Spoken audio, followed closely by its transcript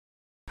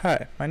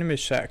Hi, my name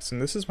is Shax,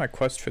 and this is my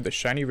quest for the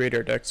shiny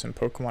radar decks in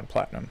Pokemon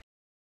Platinum.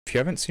 If you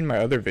haven't seen my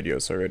other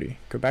videos already,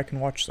 go back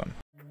and watch them.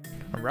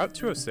 On Route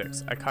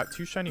 206, I caught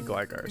 2 shiny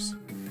Glygars.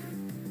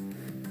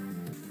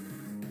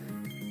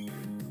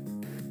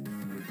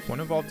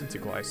 One evolved into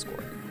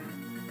Gliscor.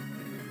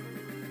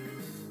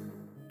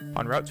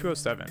 On Route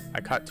 207, I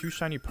caught 2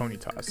 shiny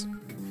Ponytas.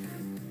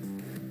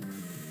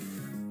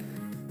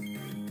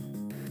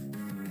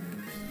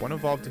 One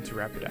evolved into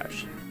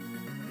Rapidash.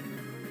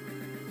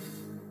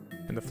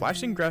 In the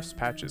Flashing Grass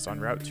patches on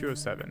Route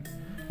 207,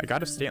 I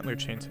got a Stantler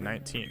chain to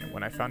 19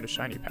 when I found a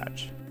shiny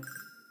patch.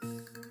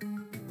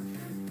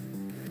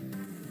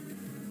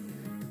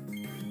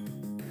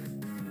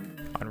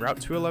 On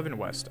Route 211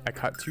 West, I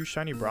caught 2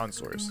 shiny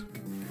Bronzors.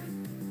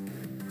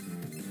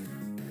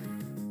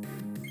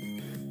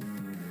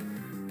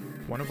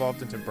 One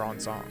evolved into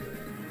Bronzong.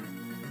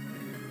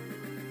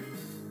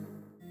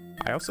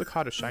 I also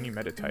caught a shiny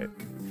Meditite.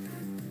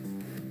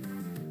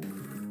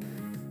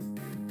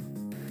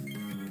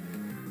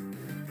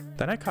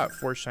 Then I caught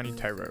 4 shiny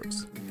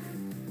Tyrogues.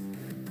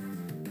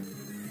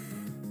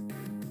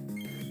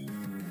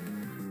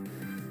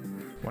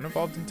 One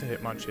evolved into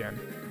Hitmonchan.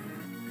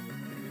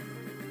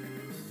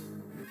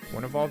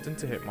 One evolved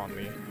into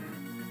Hitmonlee.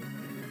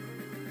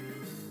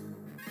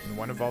 And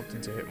one evolved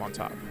into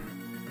Hitmontop.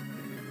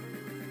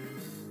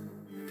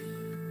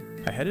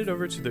 I headed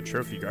over to the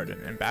Trophy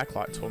Garden and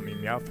Backlot told me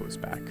Meowth was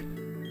back.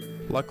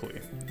 Luckily,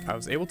 I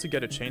was able to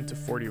get a chain to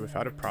 40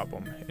 without a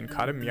problem and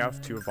caught a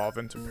Meowth to evolve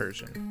into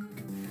Persian.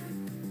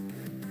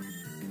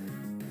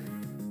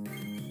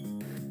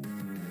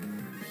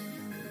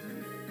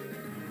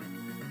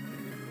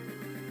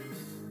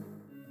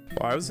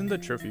 While I was in the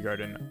Trophy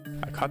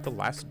Garden, I caught the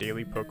last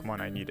daily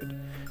Pokemon I needed,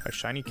 a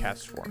shiny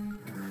Castform.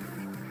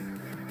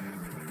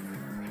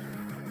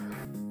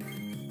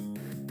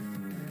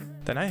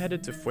 Then I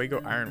headed to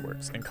Fuego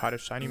Ironworks and caught a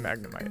shiny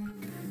Magnemite.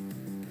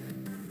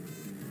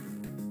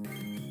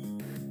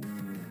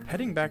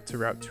 Heading back to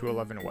Route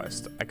 211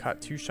 West, I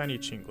caught 2 shiny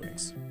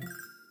Chinglings.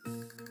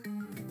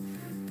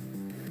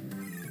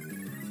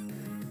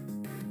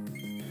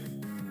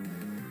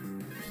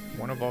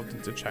 One evolved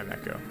into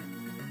Chimecho.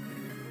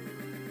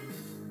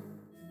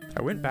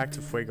 I went back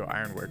to Fuego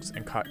Ironworks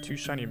and caught 2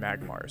 shiny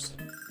Magmars.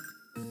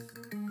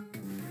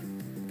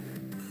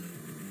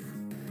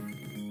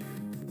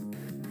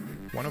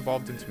 One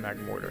evolved into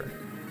Magmortar.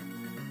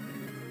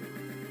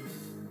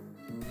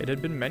 It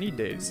had been many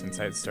days since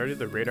I had started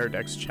the Radar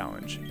Dex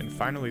challenge, and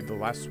finally the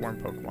last swarm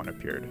Pokemon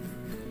appeared,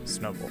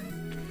 Snubbull.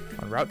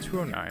 On Route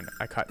 209,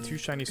 I caught 2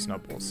 shiny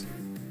Snubballs.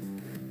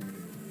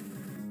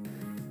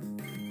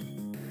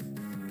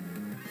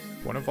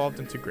 One evolved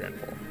into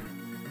Granbull.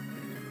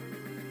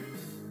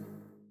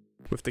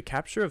 With the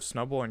capture of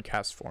Snubbull and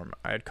Castform,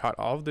 I had caught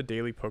all of the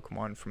daily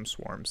Pokemon from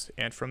Swarms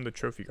and from the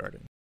Trophy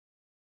Garden.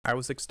 I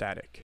was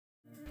ecstatic.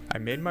 I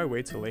made my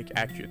way to Lake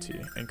Acuity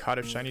and caught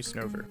a shiny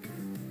Snover.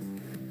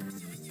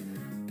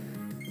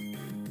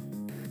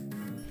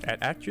 At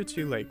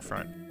Acuity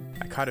Lakefront,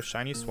 I caught a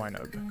shiny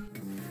Swinub.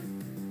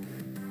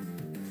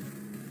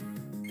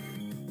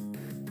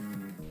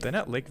 Then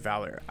at Lake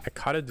Valor, I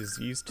caught a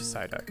diseased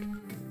Psyduck.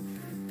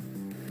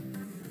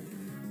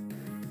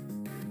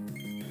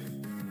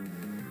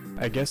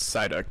 I guess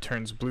Psyduck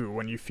turns blue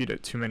when you feed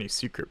it too many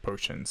secret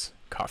potions.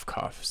 Cough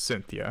cough,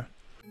 Cynthia.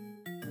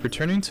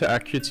 Returning to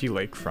Acuity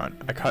Lakefront,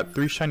 I caught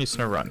 3 shiny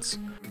Snowrunts.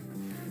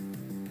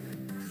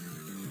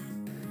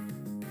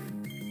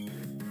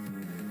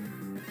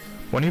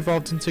 One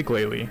evolved into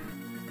Glalie,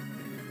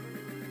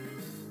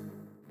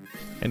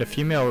 and a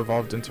female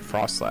evolved into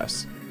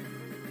Frostlass.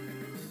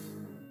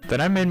 Then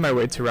I made my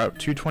way to Route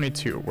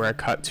 222 where I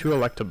caught 2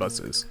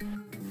 Electabuzzes.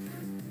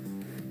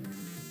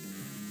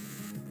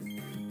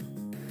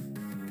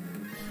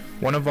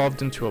 One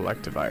evolved into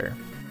Electivire.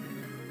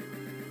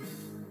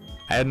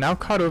 I had now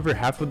caught over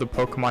half of the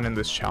Pokemon in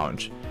this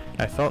challenge,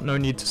 and I felt no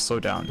need to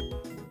slow down.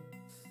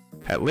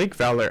 At Lake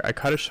Valor, I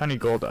caught a shiny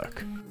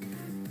Golduck.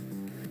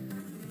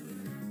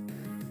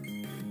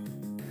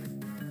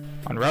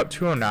 On Route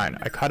 209,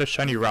 I caught a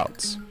shiny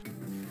Routes.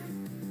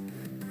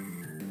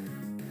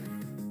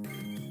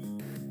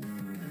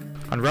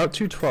 On Route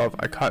 212,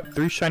 I caught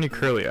 3 shiny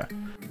Kirlia.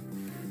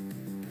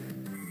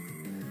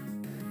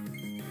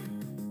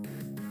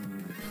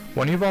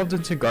 One evolved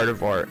into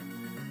Gardevoir,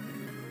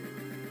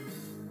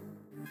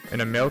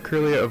 and a male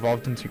Kirlia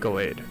evolved into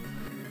Gallade.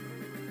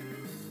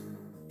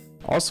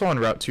 Also on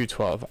Route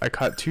 212, I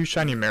caught 2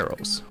 shiny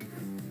Marils.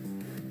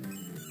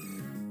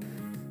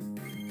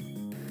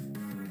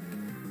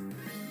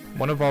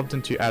 One evolved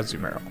into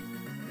Azumarill.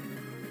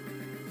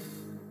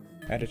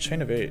 At a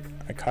chain of 8,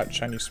 I caught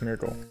shiny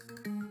Smeargle.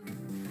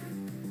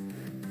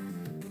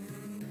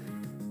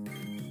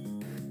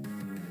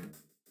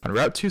 On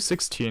Route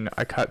 216,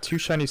 I caught 2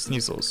 shiny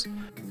Sneasels.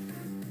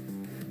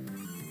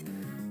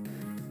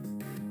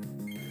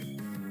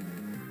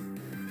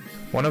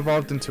 One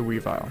evolved into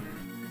Weavile.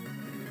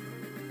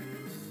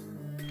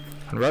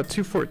 On Route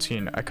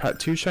 214, I caught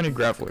 2 shiny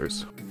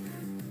Gravelers.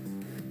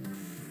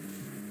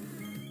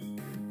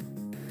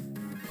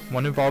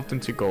 One evolved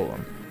into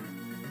Golem.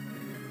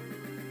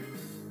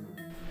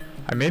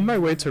 I made my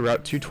way to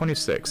Route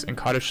 226 and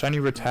caught a shiny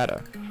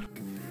Rattata.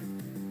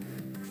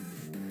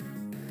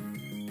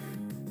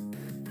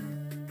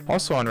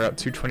 Also on Route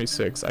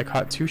 226, I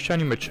caught 2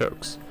 shiny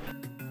Machokes.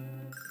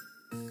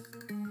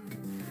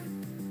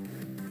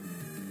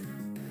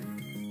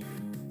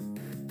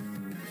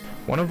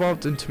 One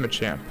evolved into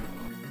Machamp.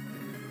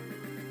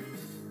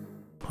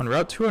 On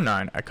Route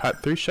 209, I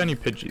caught 3 shiny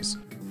Pidgeys.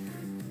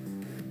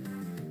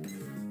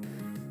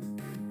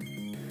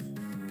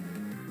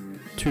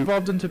 Two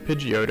evolved into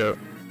Pidgeotto,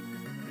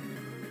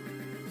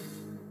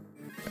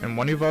 and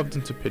 1 evolved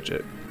into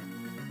Pidgeot.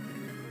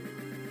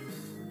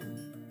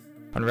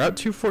 On Route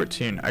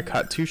 214, I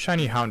caught 2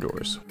 shiny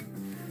Houndours.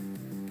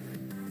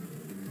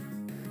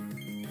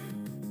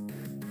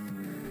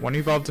 1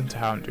 evolved into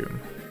Houndoom.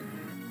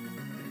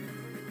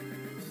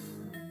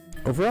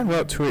 Over on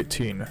Route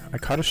 218, I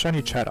caught a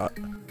shiny Chatot.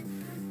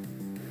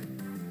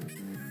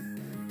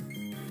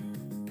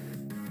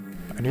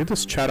 I knew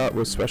this Chatot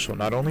was special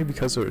not only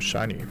because it was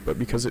shiny, but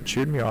because it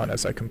cheered me on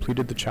as I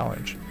completed the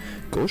challenge.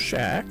 Go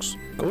Shax!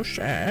 Go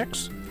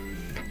Shax!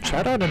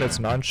 Chatot and its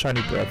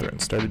non-shiny brethren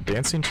started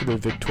dancing to their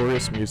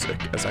victorious music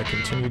as I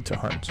continued to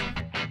hunt.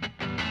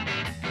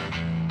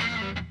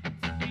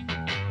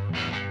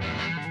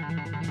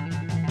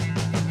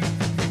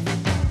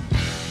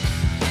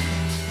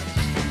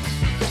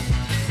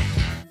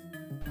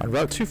 On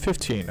Route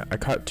 215, I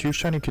caught 2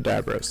 shiny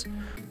Kadabras.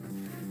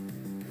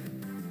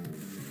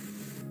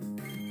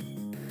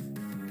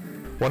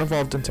 1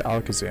 evolved into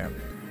Alakazam.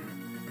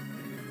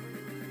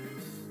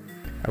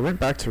 I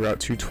went back to Route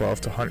 212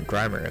 to hunt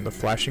Grimer in the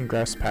flashing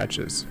grass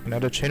patches, and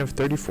at a chain of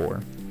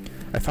 34,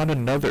 I found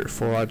another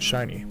full-odd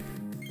shiny.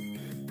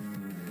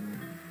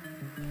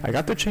 I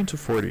got the chain to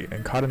 40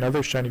 and caught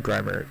another shiny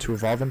Grimer to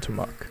evolve into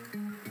Muck.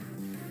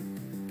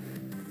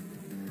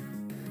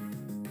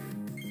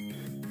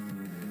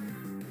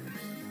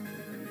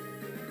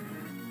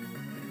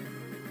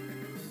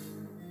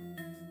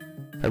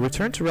 I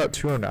returned to Route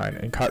 209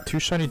 and caught 2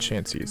 shiny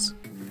Chanseys.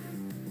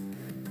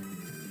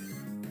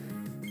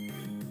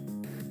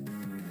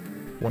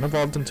 1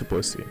 evolved into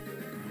Blissey.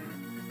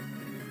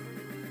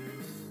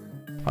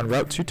 On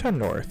Route 210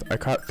 North, I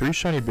caught 3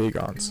 shiny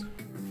Bagons.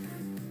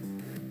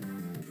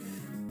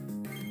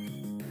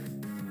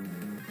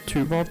 2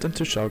 evolved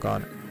into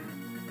Shelgon,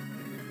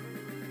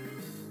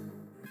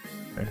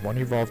 and 1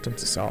 evolved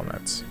into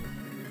Salamence.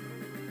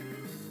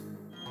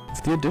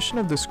 With the addition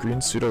of this green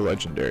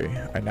pseudo-legendary,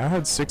 I now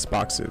had 6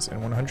 boxes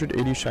and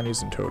 180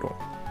 shinies in total.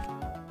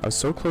 I was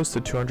so close to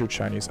 200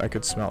 shinies I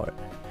could smell it.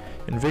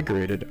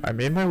 Invigorated, I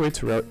made my way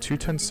to Route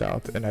 210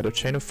 South, and at a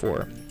chain of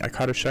 4, I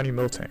caught a shiny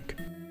Miltank.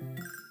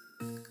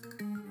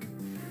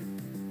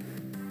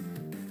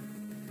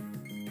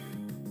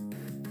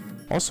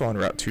 Also on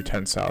Route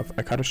 210 South,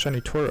 I caught a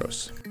shiny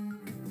Tauros.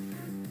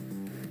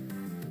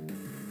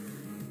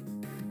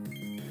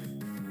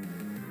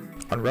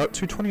 On Route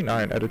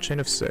 229, at a chain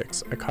of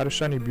 6, I caught a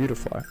shiny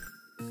Beautifly.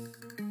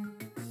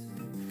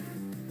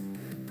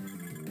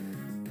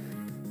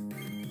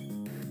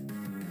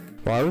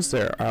 While I was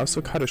there, I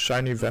also caught a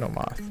shiny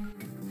Venomoth.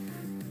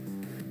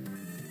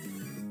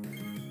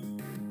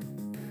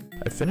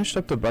 I finished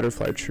up the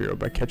butterfly trio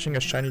by catching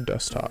a shiny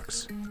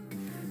Dustox.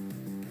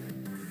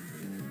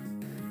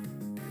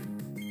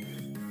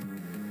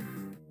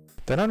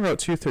 Then on Route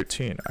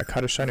 213, I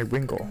caught a shiny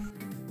Wingull.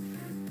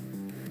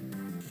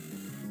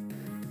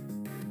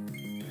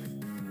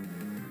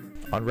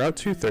 On Route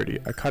 230,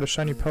 I caught a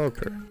shiny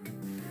Pelipper.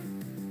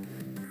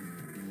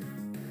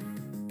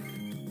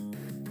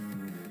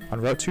 On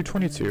Route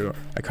 222,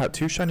 I caught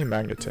 2 shiny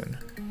Magneton.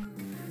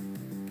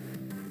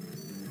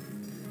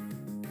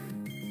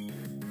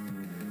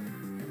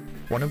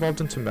 One evolved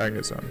into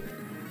Magnezone.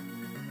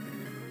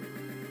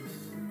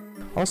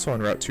 Also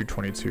on Route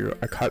 222,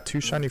 I caught 2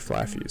 shiny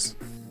Flaffies.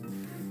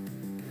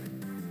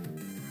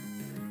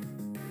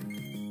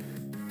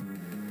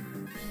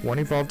 One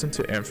evolved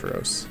into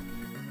Ampharos.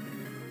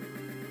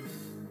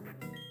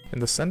 In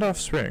the send-off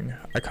spring,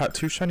 I caught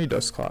 2 shiny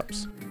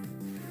Dusclops.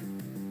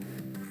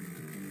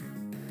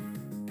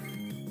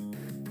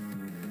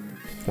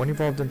 One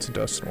evolved into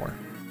Dusknoir.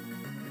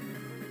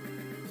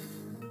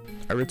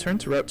 I returned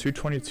to Route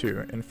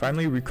 222 and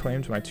finally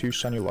reclaimed my 2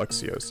 shiny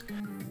Luxios.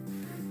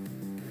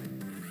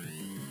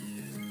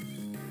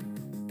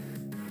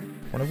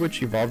 One of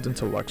which evolved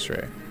into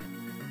Luxray.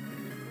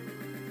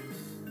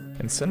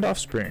 In send-off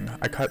spring,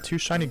 I caught 2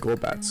 shiny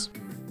Golbats.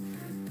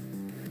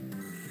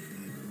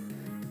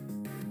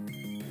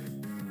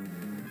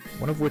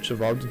 One of which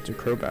evolved into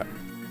Crobat.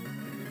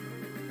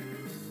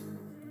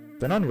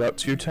 Then on Route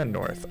 210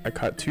 North, I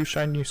caught 2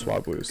 shiny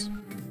Swablues.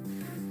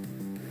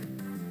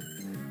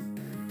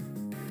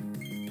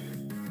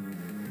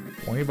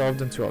 One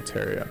evolved into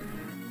Altaria.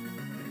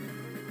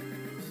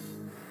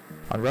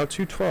 On Route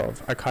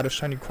 212, I caught a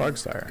shiny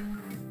Quagsire.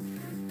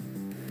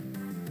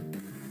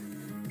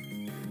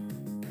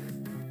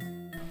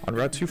 On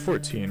Route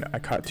 214, I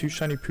caught 2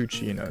 shiny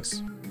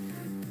Poochynas.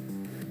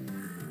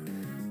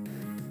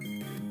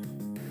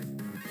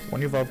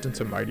 One evolved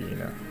into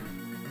Mightyena.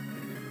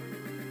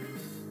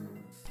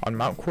 On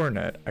Mount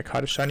Coronet, I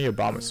caught a shiny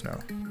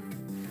Abomasnow.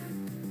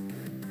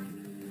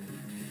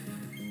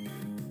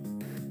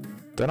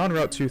 Then on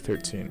Route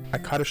 213, I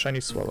caught a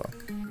shiny Swallow.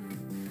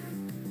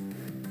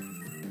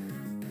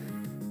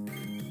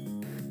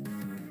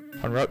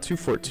 On Route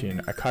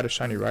 214, I caught a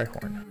shiny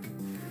Rhyhorn.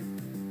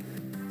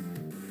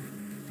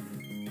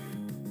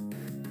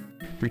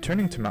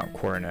 Returning to Mount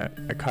Coronet,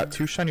 I caught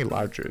 2 shiny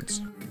Loudreds.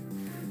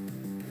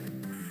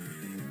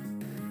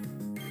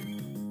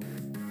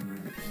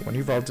 One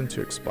evolved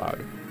into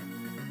Explode.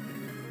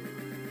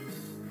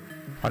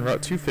 On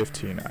Route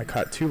 215, I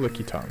caught 2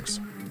 Licky Tongues.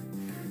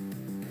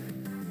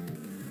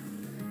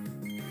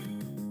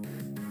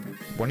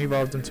 One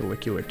evolved into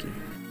Licky Licky.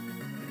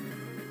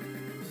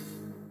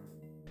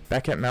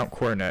 Back at Mount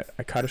Coronet,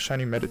 I caught a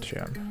shiny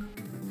Medicham.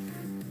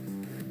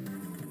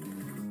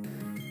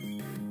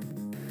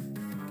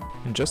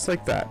 And just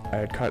like that, I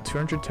had caught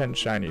 210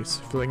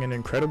 shinies, filling an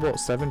incredible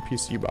 7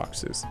 PC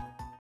boxes.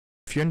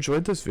 If you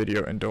enjoyed this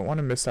video and don't want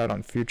to miss out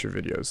on future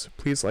videos,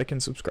 please like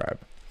and subscribe.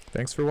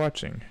 Thanks for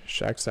watching.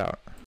 Shax out.